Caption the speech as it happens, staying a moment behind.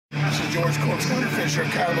George Corpse, Gunner Fisher,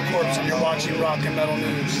 Cannibal Corpse, and you're watching Rock and Metal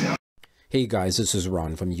News. Hey guys, this is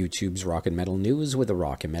Ron from YouTube's Rock and Metal News with a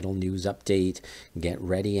Rock and Metal News update. Get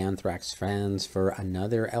ready, Anthrax fans, for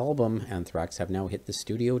another album. Anthrax have now hit the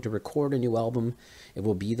studio to record a new album. It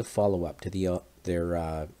will be the follow-up to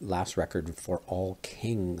their last record, For All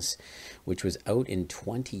Kings, which was out in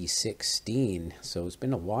 2016. So it's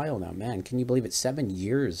been a while now, man. Can you believe it? 7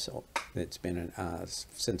 years it's been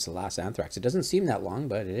since the last Anthrax. It doesn't seem that long,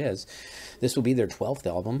 but it is. This will be their 12th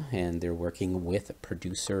album, and they're working with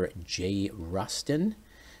producer Jay Ruston,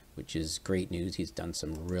 which is great news. He's done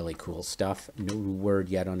some really cool stuff. No word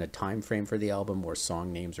yet on a time frame for the album or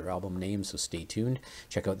song names or album names, so stay tuned.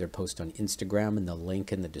 Check out their post on Instagram and the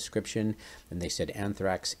link in the description. And they said,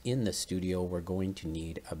 Anthrax in the studio, we're going to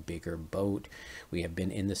need a bigger boat. We have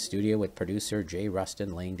been in the studio with producer Jay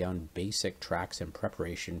Ruston laying down basic tracks in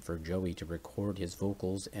preparation for Joey to record his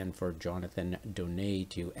vocals and for Jonathan Donais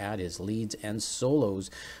to add his leads and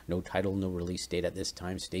solos. No title, no release date at this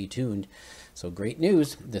time. Stay tuned. So great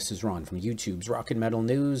news. This is Ron from YouTube's Rock and Metal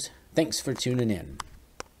News. Thanks for tuning in.